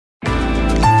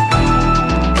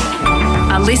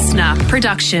listener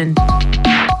production.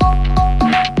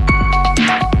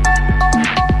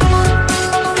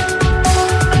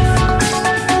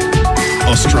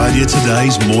 Australia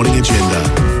Today's Morning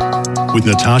Agenda with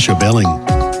Natasha Belling.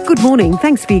 Good morning.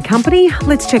 Thanks for your company.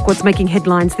 Let's check what's making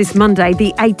headlines this Monday,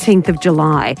 the 18th of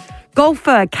July.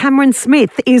 Golfer Cameron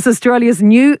Smith is Australia's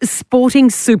new sporting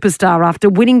superstar after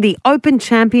winning the Open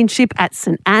Championship at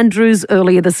St Andrews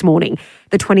earlier this morning.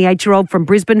 The 28-year-old from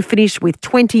Brisbane finished with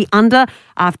 20 under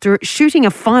after shooting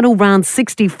a final round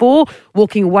 64,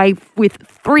 walking away with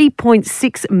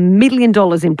 $3.6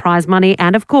 million in prize money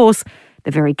and, of course,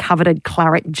 the very coveted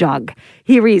claret jug.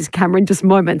 Here is Cameron just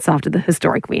moments after the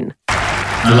historic win.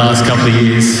 The last couple of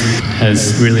years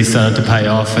has really started to pay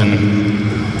off, and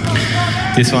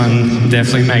this one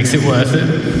definitely makes it worth it.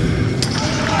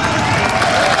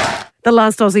 The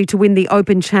last Aussie to win the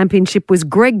Open Championship was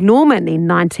Greg Norman in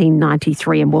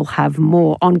 1993, and we'll have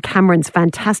more on Cameron's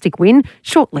fantastic win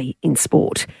shortly in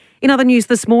sport. In other news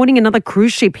this morning, another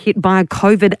cruise ship hit by a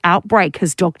COVID outbreak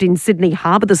has docked in Sydney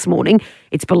Harbour this morning.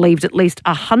 It's believed at least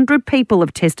 100 people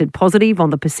have tested positive on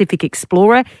the Pacific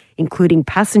Explorer, including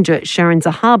passenger Sharon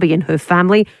Zahabi and her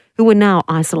family, who are now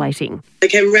isolating. They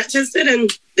came rat tested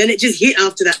and then it just hit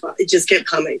after that, but it just kept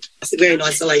coming. We're in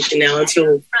isolation now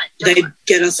until they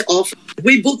get us off.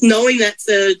 We booked knowing that's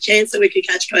a chance that we could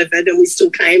catch COVID, and we still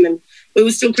came, and we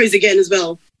will still cruise again as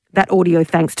well. That audio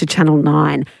thanks to Channel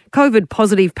 9.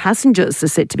 COVID-positive passengers are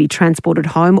set to be transported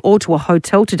home or to a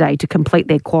hotel today to complete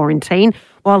their quarantine,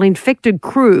 while infected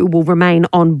crew will remain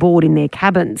on board in their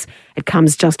cabins. It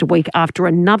comes just a week after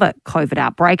another COVID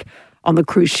outbreak on the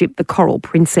cruise ship the Coral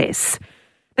Princess.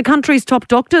 The country's top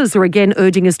doctors are again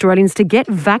urging Australians to get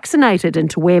vaccinated and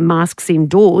to wear masks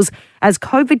indoors as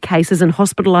COVID cases and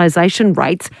hospitalisation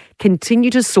rates continue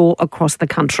to soar across the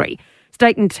country.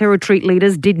 State and territory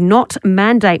leaders did not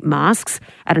mandate masks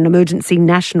at an emergency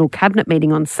national cabinet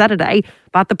meeting on Saturday,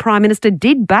 but the Prime Minister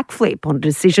did backflip on a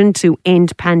decision to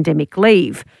end pandemic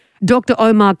leave. Dr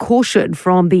Omar Khorshid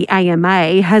from the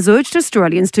AMA has urged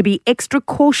Australians to be extra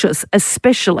cautious,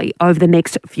 especially over the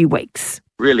next few weeks.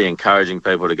 Really encouraging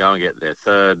people to go and get their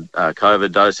third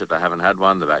COVID dose if they haven't had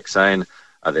one, the vaccine,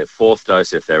 their fourth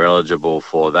dose if they're eligible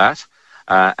for that.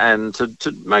 And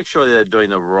to make sure they're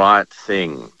doing the right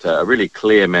thing, to a really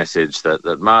clear message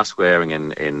that mask wearing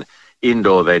in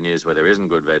indoor venues where there isn't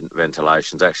good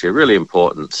ventilation is actually a really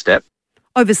important step.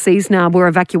 Overseas now, where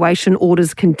evacuation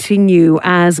orders continue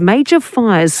as major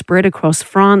fires spread across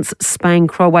France, Spain,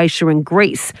 Croatia and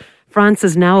Greece. France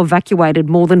has now evacuated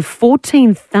more than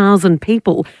 14,000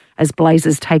 people as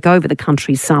blazes take over the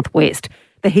country's southwest.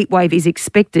 The heatwave is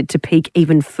expected to peak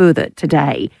even further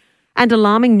today. And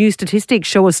alarming new statistics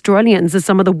show Australians are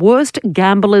some of the worst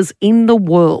gamblers in the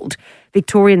world.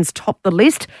 Victorians top the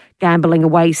list, gambling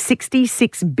away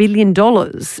 $66 billion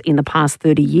in the past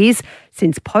 30 years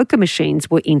since poker machines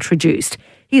were introduced.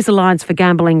 Here's Alliance for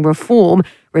Gambling Reform,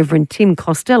 Reverend Tim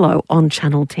Costello on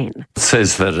Channel 10. It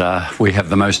says that we have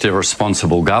the most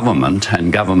irresponsible government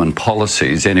and government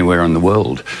policies anywhere in the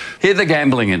world. Here the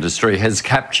gambling industry has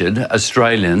captured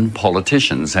Australian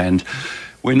politicians, and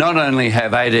we not only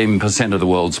have 18% of the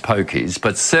world's pokies,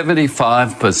 but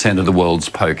 75% of the world's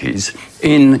pokies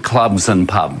in clubs and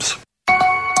pubs.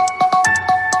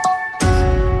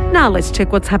 Now let's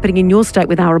check what's happening in your state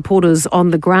with our reporters on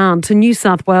the ground. To New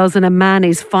South Wales, and a man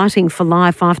is fighting for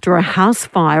life after a house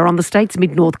fire on the state's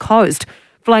mid-north coast.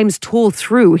 Flames tore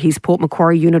through his Port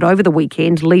Macquarie unit over the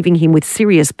weekend, leaving him with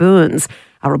serious burns.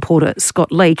 Our reporter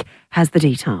Scott Leake has the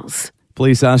details.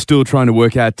 Police are still trying to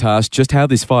work out just how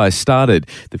this fire started.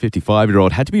 The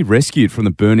 55-year-old had to be rescued from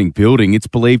the burning building. It's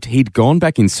believed he'd gone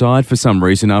back inside for some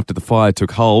reason after the fire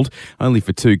took hold, only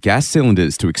for 2 gas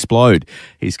cylinders to explode.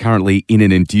 He's currently in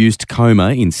an induced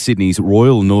coma in Sydney's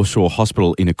Royal North Shore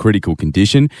Hospital in a critical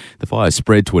condition. The fire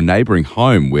spread to a neighbouring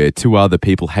home where 2 other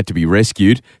people had to be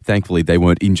rescued. Thankfully, they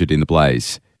weren't injured in the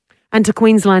blaze. And to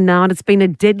Queensland now, and it's been a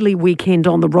deadly weekend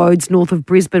on the roads north of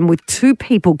Brisbane with 2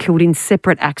 people killed in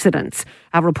separate accidents.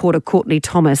 Our reporter Courtney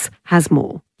Thomas has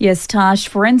more. Yes, Tash.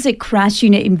 Forensic Crash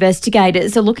Unit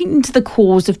investigators are looking into the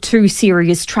cause of 2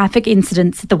 serious traffic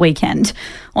incidents at the weekend.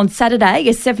 On Saturday,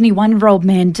 a 71-year-old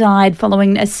man died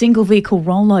following a single vehicle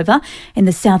rollover in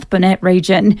the South Burnett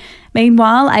region.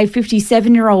 Meanwhile, a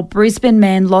 57-year-old Brisbane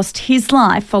man lost his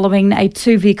life following a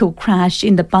 2-vehicle crash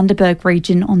in the Bundaberg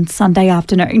region on Sunday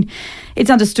afternoon. It's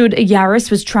understood a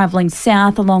Yaris was travelling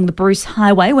south along the Bruce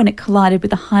Highway when it collided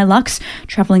with a Hilux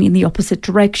travelling in the opposite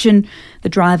direction. The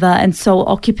driver and sole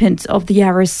occupant of the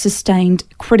Yaris sustained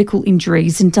critical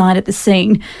injuries and died at the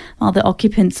scene, while the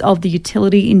occupants of the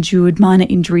utility endured minor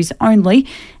injuries only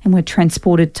and were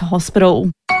transported to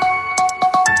hospital.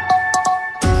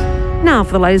 Now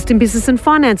for the latest in business and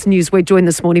finance news, we're joined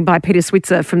this morning by Peter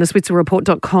Switzer from the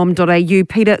switzerreport.com.au.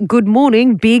 Peter, good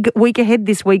morning. Big week ahead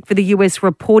this week for the US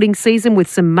reporting season with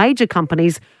some major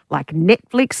companies like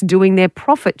Netflix doing their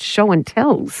profit show and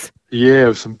tells.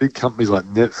 Yeah, some big companies like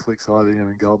Netflix,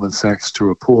 IBM and Goldman Sachs to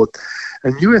report.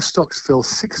 And US stocks fell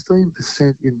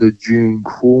 16% in the June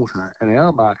quarter and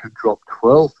our market dropped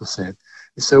 12%.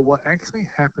 So what actually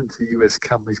happened to US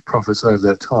companies' profits over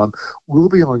that time will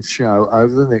be on show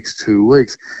over the next 2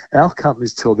 weeks. Our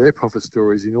companies tell their profit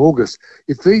stories in August.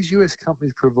 If these US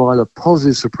companies provide a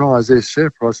positive surprise, their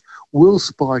share price will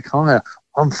spike higher.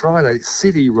 On Friday,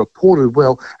 Citi reported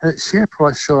well and its share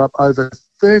price shot up over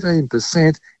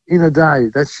 13% in a day.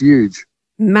 That's huge.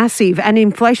 Massive. And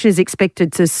inflation is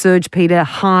expected to surge, Peter,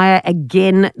 higher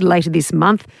again later this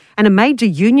month. And a major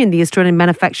union, the Australian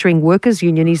Manufacturing Workers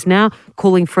Union, is now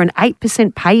calling for an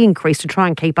 8% pay increase to try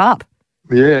and keep up.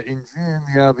 Yeah, in June,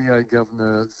 the RBA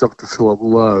Governor, Dr. Philip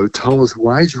Lowe, told us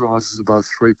wage rises above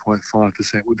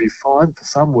 3.5% would be fine for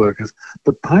some workers,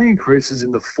 but pay increases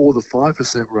in the 4 to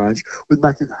 5% range would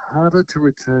make it harder to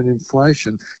return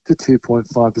inflation to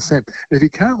 2.5%. And if you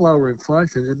can't lower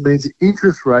inflation, it means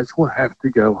interest rates will have to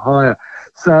go higher.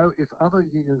 So if other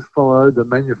unions follow the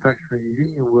manufacturing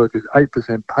union workers'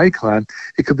 8% pay claim,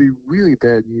 it could be really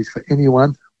bad news for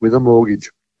anyone with a mortgage.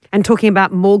 And talking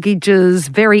about mortgages,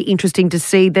 very interesting to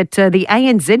see that the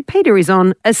ANZ, Peter, is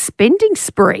on a spending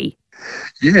spree.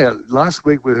 Yeah, last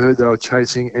week we heard they were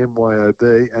chasing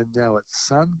MYOB and now it's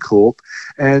Suncorp.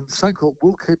 And Suncorp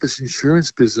will keep its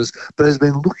insurance business but has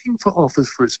been looking for offers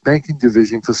for its banking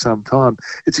division for some time.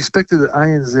 It's expected that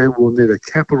ANZ will need a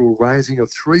capital raising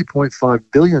of $3.5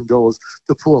 billion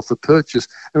to pull off the purchase.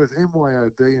 And with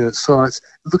MYOB in its sights,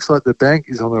 it looks like the bank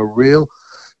is on a real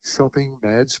shopping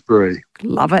mad spree.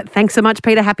 Love it. Thanks so much,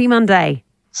 Peter. Happy Monday.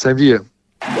 Same to you.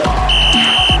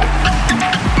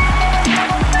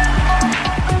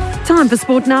 Time for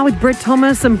sport now with Brett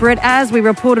Thomas. And Brett, as we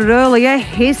reported earlier,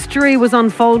 history was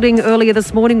unfolding earlier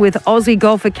this morning with Aussie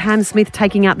golfer Cam Smith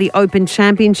taking out the Open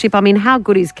Championship. I mean, how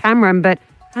good is Cameron, but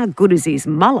how good is his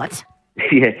mullet?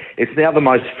 Yeah, it's now the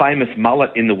most famous mullet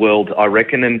in the world, I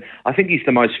reckon. And I think he's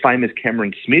the most famous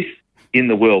Cameron Smith in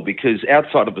the world because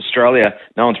outside of Australia,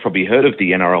 no one's probably heard of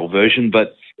the NRL version,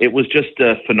 but it was just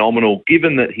phenomenal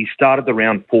given that he started the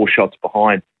round 4 shots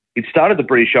behind. He'd started the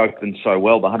British Open so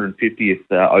well, the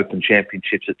 150th Open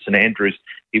Championships at St Andrews.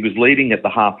 He was leading at the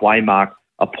halfway mark.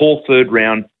 A poor third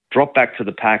round, dropped back to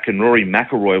the pack, and Rory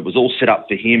McIlroy was all set up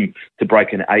for him to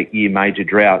break an 8-year major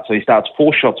drought. So he starts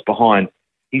 4 shots behind.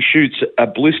 He shoots a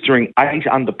blistering 8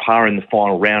 under par in the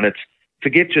final round.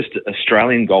 Forget just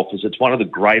Australian golfers. It's one of the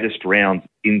greatest rounds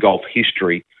in golf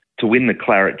history to win the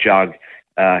Claret Jug.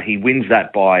 He wins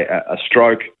that by a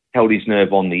stroke, held his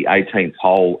nerve on the 18th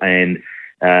hole. And,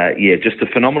 just a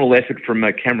phenomenal effort from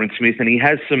Cameron Smith. And he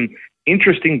has some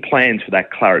interesting plans for that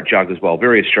Claret Jug as well.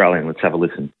 Very Australian. Let's have a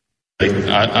listen.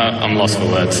 I'm lost for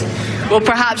words. Well,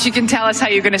 perhaps you can tell us how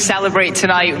you're going to celebrate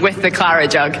tonight with the Claret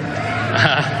Jug.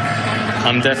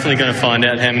 I'm definitely going to find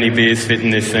out how many beers fit in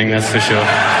this thing, that's for sure.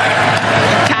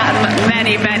 Cam,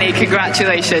 many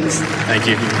congratulations. Thank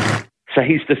you. So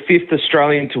he's the 5th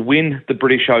Australian to win the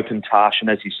British Open, Tash, and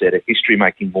as you said, a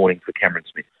history-making morning for Cameron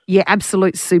Smith. Yeah,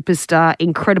 absolute superstar.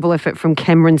 Incredible effort from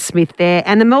Cameron Smith there.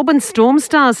 And the Melbourne Storm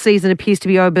Stars season appears to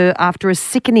be over after a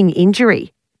sickening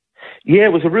injury. Yeah,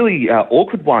 it was a really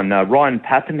awkward one. Ryan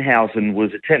Pappenhausen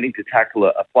was attempting to tackle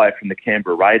a player from the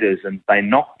Canberra Raiders and they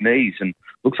knocked knees and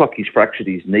looks like he's fractured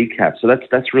his kneecap. So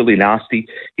that's really nasty.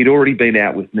 He'd already been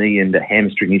out with knee and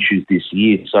hamstring issues this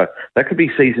year. So that could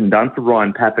be season done for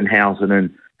Ryan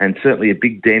Pappenhausen and certainly a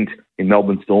big dent in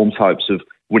Melbourne Storm's hopes of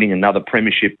winning another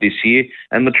premiership this year.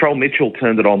 And Latrell Mitchell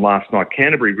turned it on last night.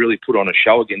 Canterbury really put on a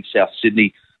show against South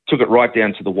Sydney, took it right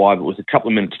down to the wire, but with a couple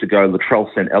of minutes to go,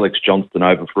 Latrell sent Alex Johnston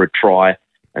over for a try,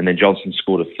 and then Johnston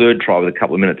scored a third try with a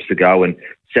couple of minutes to go, and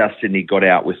South Sydney got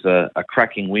out with a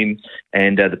cracking win,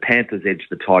 and the Panthers edged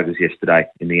the Tigers yesterday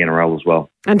in the NRL as well.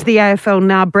 And to the AFL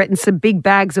now, Brett, and some big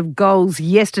bags of goals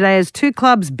yesterday as 2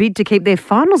 clubs bid to keep their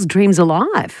finals dreams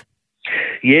alive.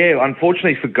 Yeah,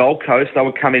 unfortunately for Gold Coast, they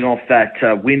were coming off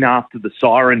that win after the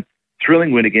siren,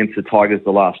 thrilling win against the Tigers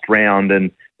the last round,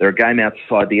 and they're a game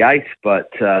outside the 8, but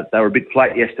they were a bit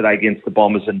flat yesterday against the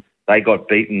Bombers and they got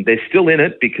beaten. They're still in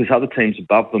it because other teams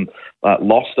above them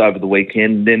lost over the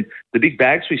weekend. And then the big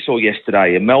bags we saw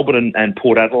yesterday, Melbourne and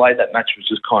Port Adelaide, that match was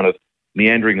just kind of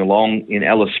meandering along in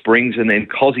Alice Springs, and then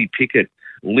Cozzy Pickett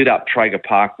lit up Traeger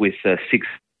Park with 6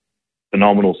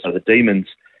 phenomenal. So the Demons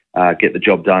get the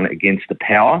job done against the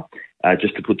Power,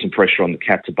 just to put some pressure on the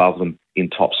Cats above them in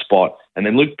top spot. And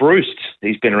then Luke Bruce,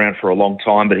 he's been around for a long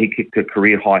time, but he kicked a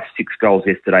career-high 6 goals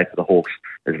yesterday for the Hawks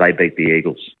as they beat the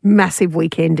Eagles. Massive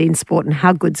weekend in sport, and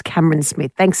how good's Cameron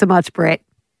Smith? Thanks so much, Brett.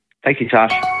 Thank you,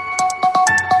 Tash.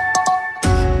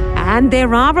 And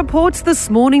there are reports this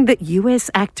morning that US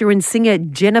actor and singer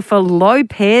Jennifer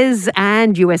Lopez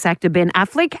and US actor Ben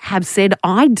Affleck have said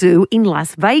 "I do" in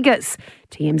Las Vegas.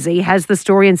 TMZ has the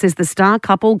story and says the star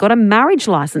couple got a marriage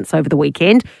license over the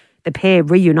weekend. The pair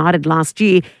reunited last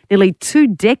year, nearly 2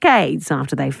 decades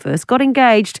after they first got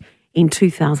engaged in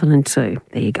 2002.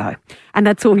 There you go. And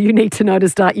that's all you need to know to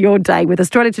start your day with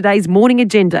Australia Today's Morning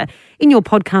Agenda in your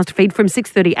podcast feed from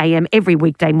 6:30am every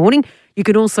weekday morning. You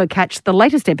can also catch the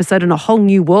latest episode in a whole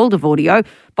new world of audio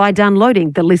by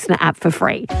downloading the Listener app for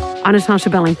free. I'm Natasha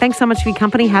Belling. Thanks so much for your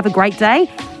company. Have a great day,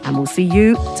 and we'll see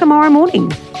you tomorrow morning.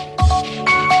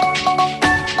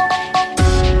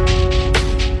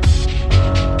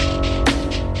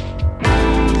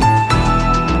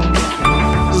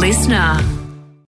 Listener.